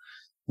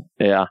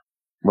 Yeah.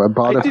 Well, I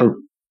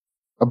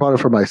bought it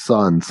for my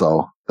son,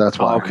 so that's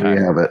why we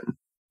have it.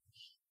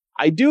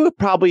 I do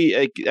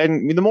probably,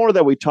 and the more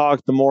that we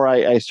talk, the more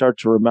I start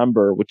to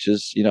remember, which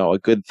is, a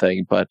good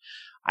thing. But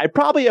I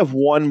probably have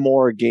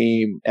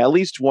at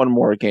least one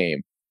more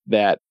game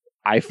that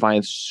I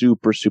find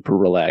super, super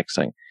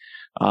relaxing,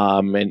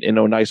 and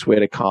a nice way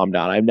to calm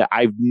down.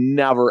 I've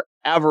never,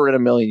 ever in a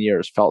million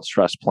years felt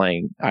stressed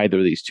playing either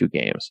of these two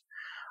games.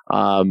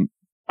 I'm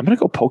going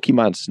to go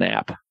Pokemon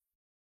Snap.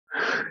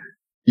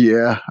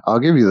 Yeah, I'll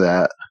give you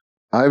that.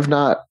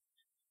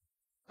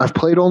 I've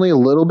played only a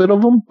little bit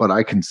of them, but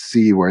I can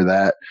see where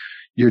that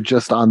you're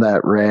just on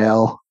that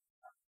rail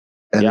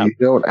and you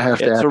don't have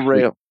to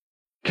actually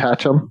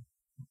catch them.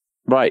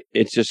 Right.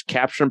 It's just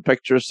capturing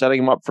pictures, setting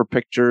them up for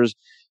pictures,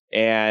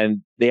 and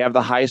they have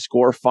the high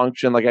score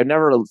function. Like, I've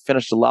never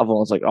finished a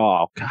level. It's like,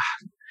 oh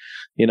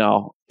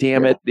God,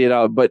 damn it,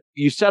 but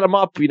you set them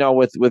up,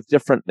 with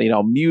different,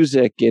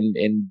 music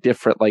and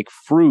different like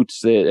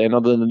fruits. And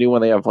other than the new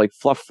one, they have like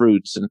fluff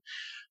fruits.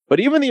 But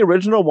even the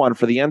original one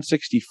for the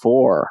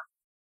N64,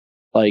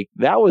 like,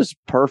 that was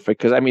perfect.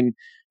 Because, I mean,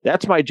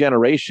 that's my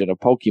generation of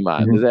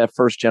Pokemon. Mm-hmm. That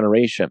first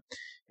generation.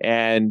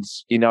 And,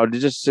 to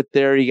just sit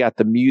there, you got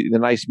the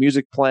nice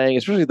music playing,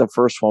 especially the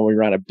first one where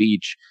you're on a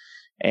beach.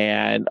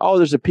 And, oh,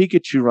 there's a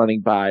Pikachu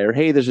running by. Or,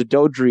 hey, there's a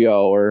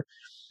Dodrio. Or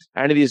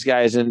any of these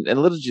guys. And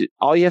literally,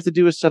 all you have to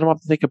do is set them up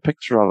and take a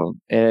picture of them.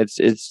 And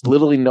it's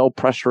literally no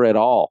pressure at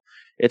all.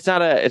 It's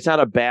not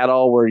a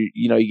battle where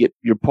you get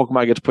your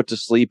Pokemon gets put to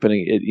sleep and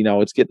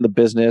it's getting the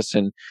business,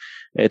 and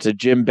it's a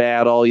gym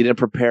battle. You didn't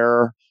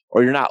prepare,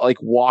 or you're not like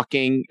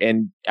walking,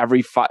 and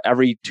every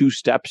 2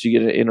 steps you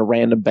get in a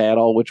random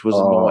battle, which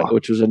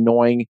was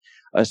annoying,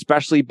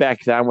 especially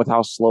back then with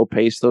how slow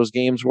paced those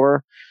games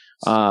were.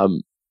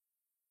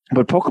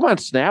 But Pokemon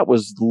Snap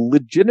was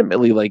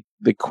legitimately like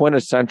the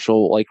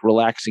quintessential like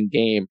relaxing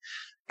game.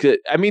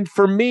 I mean,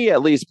 for me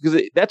at least,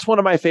 because that's one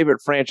of my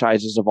favorite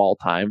franchises of all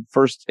time,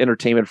 first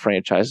entertainment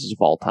franchises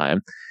of all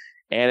time,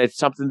 and it's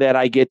something that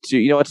I get to.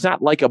 It's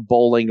not like a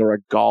bowling or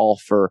a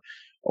golf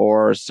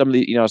or some of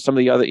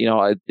the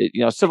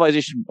other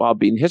Civilization while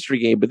being history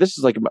game, but this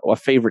is like a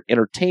favorite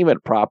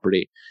entertainment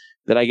property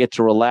that I get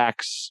to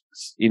relax,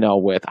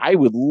 with. I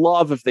would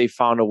love if they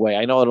found a way.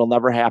 I know it'll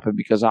never happen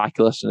because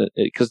Oculus and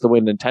because the way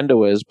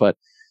Nintendo is, but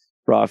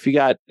bro, if you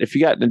got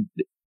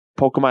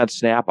Pokemon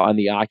Snap on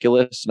the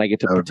Oculus and I get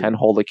to pretend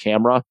hold a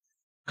camera,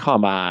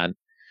 come on,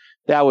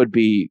 that would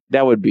be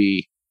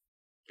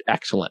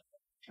excellent.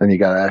 And you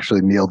got to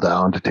actually kneel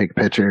down to take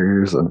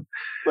pictures, and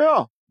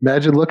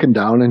imagine looking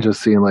down and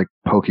just seeing like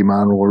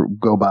Pokemon will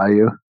go by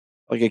you,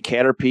 like a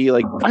Caterpie.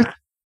 Like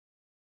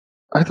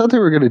I thought they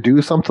were going to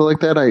do something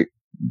like that. I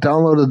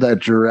downloaded that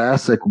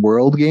Jurassic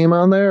World game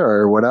on there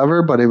or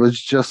whatever, but it was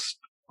just,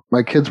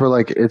 my kids were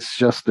like, it's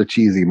just a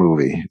cheesy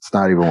movie. It's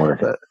not even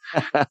worth it.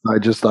 I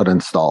just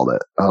uninstalled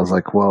it. I was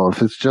like, well,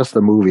 if it's just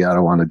a movie, I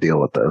don't want to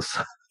deal with this.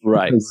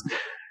 Right.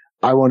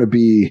 I want to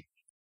be,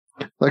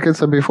 like I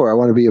said before, I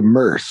want to be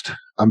immersed.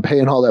 I'm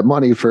paying all that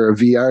money for a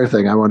VR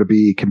thing. I want to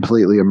be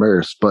completely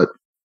immersed. But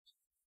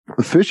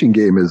the fishing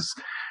game it's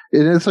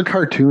a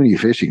cartoony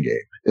fishing game.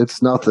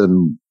 It's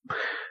nothing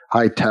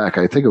high tech.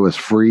 I think it was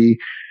free,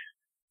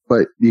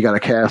 but you got to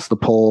cast the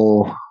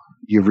pole,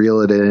 you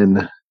reel it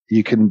in,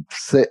 you can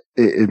sit.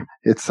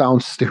 It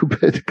sounds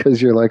stupid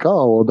because you're like,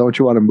 oh, well, don't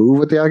you want to move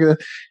with the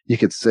Oculus? You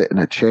could sit in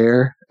a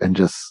chair and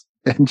just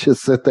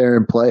sit there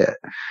and play it.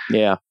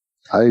 Yeah.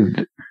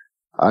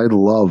 I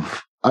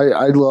love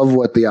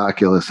what the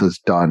Oculus has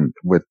done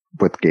with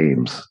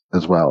games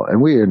as well.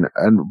 And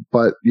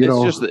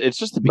it's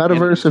just the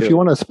Metaverse. If you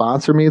want to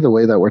sponsor me the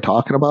way that we're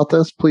talking about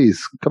this,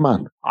 please come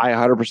on. I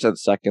 100%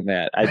 second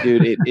that.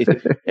 Dude,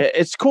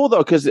 it's cool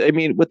though, because I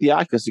mean, with the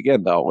Oculus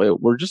again, though,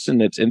 we're just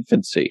in its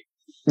infancy,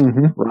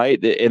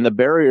 right? And the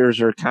barriers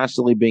are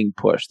constantly being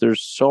pushed.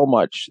 There's so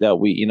much that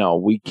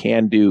we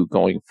can do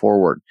going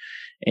forward,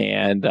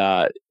 and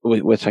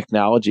with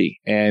technology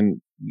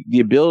and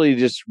the ability to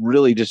just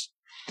really just.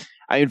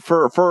 I mean,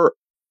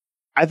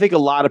 I think a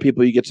lot of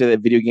people, you get to say that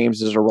video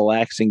games is a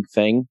relaxing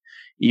thing,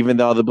 even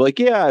though they'll be like,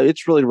 yeah,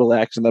 it's really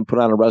relaxing. Then put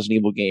on a Resident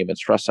Evil game and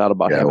stress out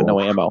about having no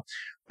ammo.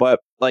 But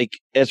like,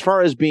 as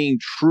far as being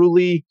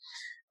truly,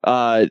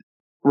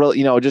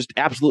 just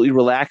absolutely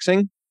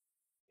relaxing,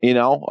 and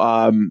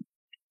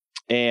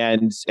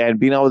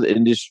being able to,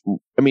 and just,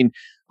 I mean,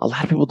 a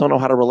lot of people don't know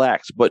how to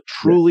relax, but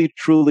truly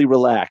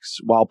relax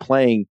while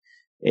playing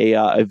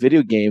a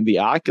video game. The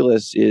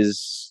Oculus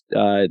is,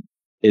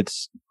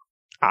 it's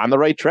on the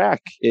right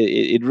track.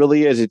 It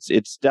really is.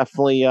 It's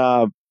definitely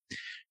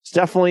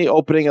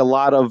opening a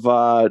lot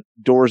of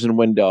doors and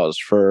windows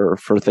for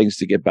things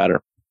to get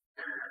better.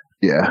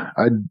 Yeah,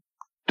 I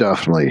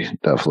definitely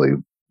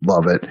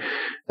love it.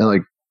 And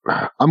like,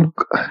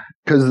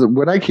 because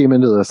when I came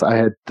into this, I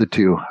had the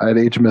two. I had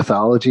Age of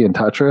Mythology and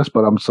Tetris,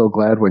 but I'm so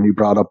glad when you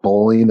brought up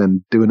bowling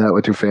and doing that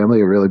with your family,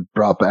 it really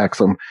brought back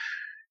some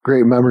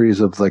great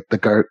memories of like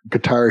the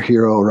Guitar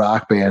Hero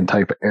Rock Band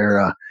type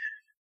era,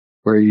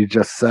 where you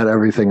just set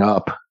everything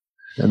up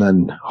and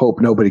then hope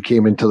nobody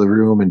came into the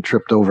room and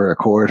tripped over a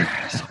chord.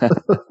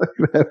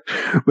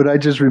 But I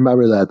just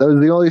remember that was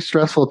the only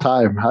stressful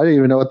time. I didn't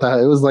even know what the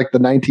hell, it was like the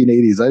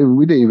 1980s.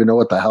 We didn't even know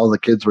what the hell the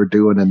kids were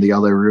doing in the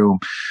other room,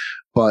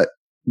 but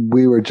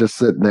we were just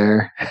sitting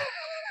there.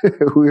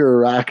 We were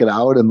rocking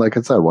out. And like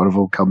I said, one of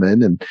them come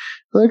in and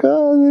like,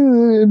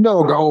 oh,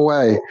 no, go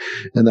away.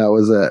 And that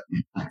was it.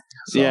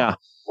 So. Yeah.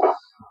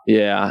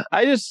 Yeah.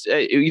 I just,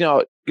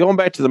 going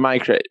back to the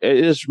Minecraft,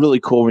 it is really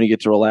cool when you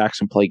get to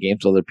relax and play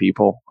games with other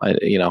people.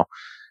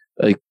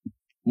 Like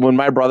when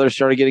my brother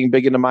started getting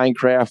big into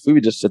Minecraft, we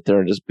would just sit there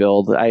and just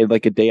build. I had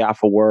like a day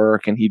off of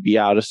work and he'd be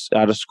out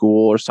of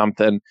school or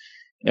something.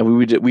 And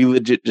we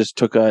legit just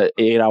took a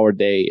 8-hour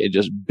day and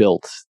just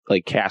built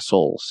like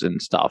castles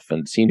and stuff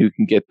and seeing who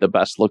can get the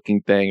best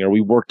looking thing, or we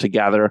worked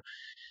together.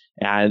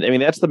 And I mean,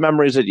 that's the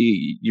memories that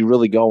you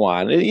really go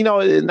on.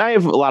 And I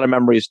have a lot of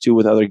memories too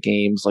with other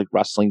games, like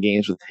wrestling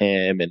games with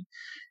him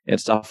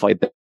and stuff like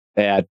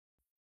that.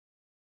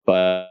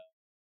 But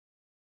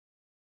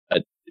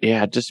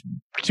yeah, just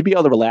to be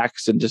able to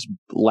relax and just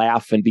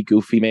laugh and be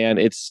goofy, man,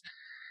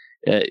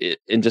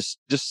 and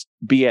just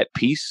be at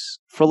peace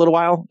for a little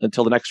while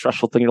until the next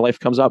stressful thing in your life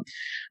comes up.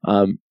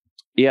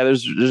 Yeah,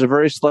 there's a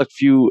very select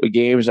few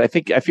games. I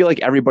feel like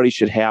everybody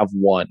should have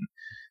one.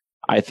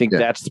 I think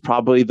that's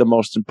probably the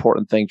most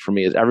important thing for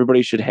me, is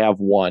everybody should have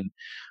one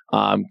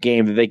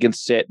game that they can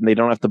sit and they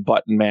don't have to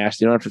button mash.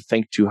 They don't have to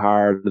think too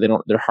hard.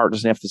 Their heart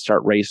doesn't have to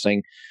start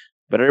racing,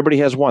 but everybody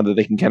has one that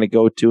they can kind of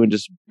go to and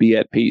just be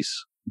at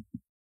peace.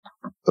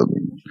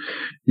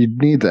 You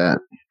need that.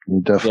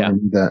 You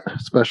definitely need that,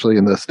 especially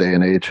in this day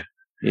and age.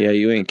 Yeah,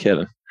 you ain't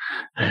kidding.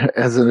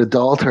 As an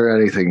adult or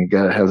anything, you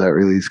got to have that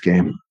release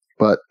game.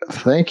 But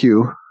thank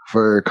you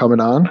for coming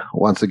on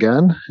once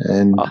again.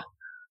 And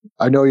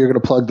I know you're going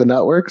to plug the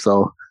network,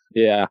 so.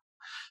 Yeah.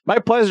 My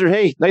pleasure.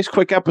 Hey, nice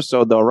quick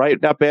episode though,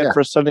 right? Not bad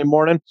for a Sunday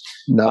morning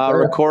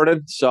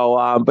recorded.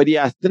 So, but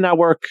yeah, the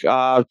network,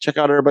 check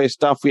out everybody's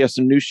stuff. We have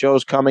some new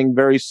shows coming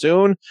very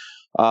soon.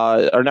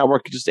 Our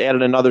network just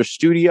added another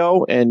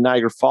studio in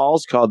Niagara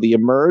Falls called The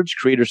Emerge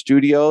Creator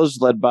Studios,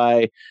 led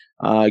by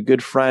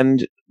good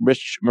friend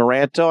Rich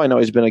Moranto. I know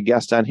he's been a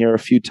guest on here a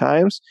few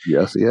times.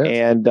 Yes, yeah.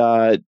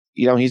 And,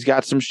 he's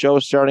got some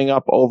shows starting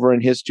up over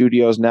in his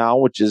studios now,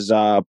 which is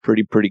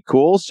pretty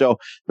cool. So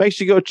make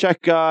sure you go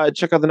check out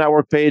the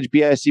network page,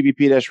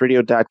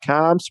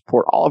 bicbp-radio.com.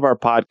 Support all of our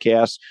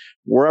podcasts,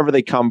 wherever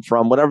they come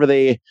from, whatever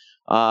they,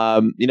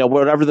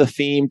 whatever the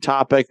theme,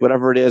 topic,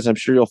 whatever it is. I'm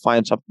sure you'll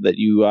find something that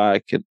you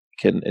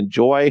can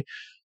enjoy.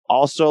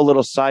 Also, a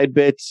little side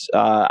bit,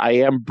 I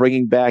am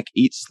bringing back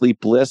Eat,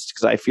 Sleep, List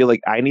because I feel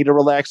like I need a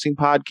relaxing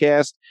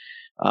podcast.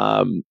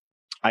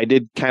 I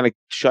did kind of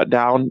shut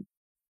down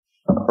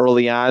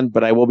early on,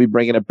 but I will be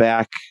bringing it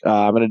back.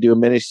 I'm going to do a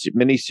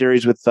mini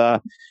series with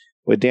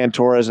Dan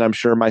Torres, and I'm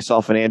sure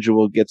myself and Andrew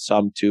will get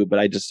some too. But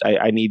I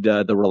need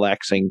the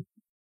relaxing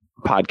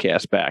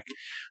podcast back,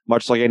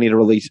 much like I need a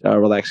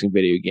relaxing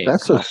video game.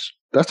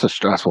 That's a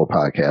stressful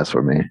podcast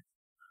for me.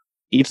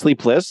 Eat,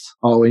 Sleep, List.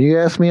 Oh, when you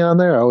ask me on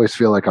there, I always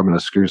feel like I'm going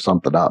to screw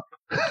something up.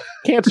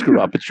 Can't screw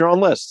up. It's your own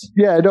list.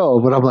 Yeah, I know,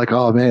 but I'm like,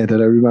 oh man, did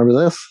I remember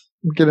this?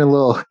 I'm getting a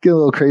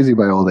little crazy in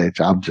my old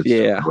age. I'm just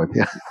with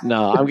you.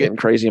 No, I'm getting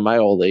crazy in my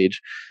old age.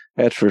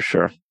 That's for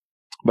sure.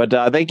 But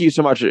thank you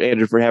so much,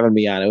 Andrew, for having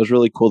me on. It was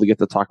really cool to get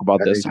to talk about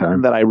this,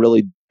 something that I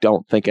really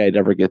don't think I'd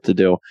ever get to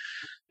do.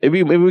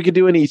 Maybe we could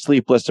do an Eat,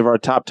 Sleep list of our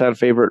top 10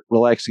 favorite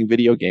relaxing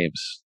video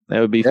games.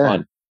 That would be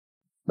fun.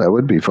 That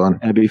would be fun.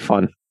 That'd be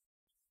fun.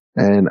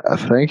 And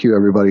thank you,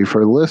 everybody,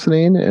 for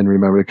listening. And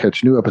remember to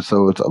catch new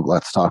episodes of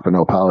Let's Talk But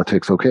No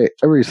Politics Okay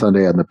every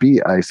Sunday on the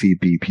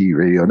BICBP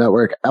Radio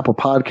Network, Apple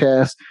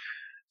Podcasts,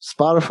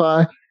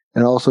 Spotify,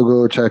 and also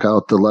go check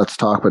out the Let's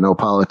Talk But No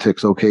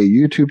Politics Okay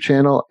YouTube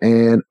channel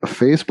and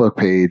Facebook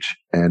page.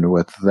 And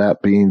with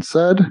that being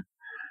said,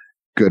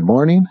 good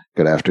morning,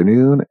 good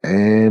afternoon,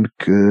 and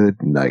good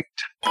night.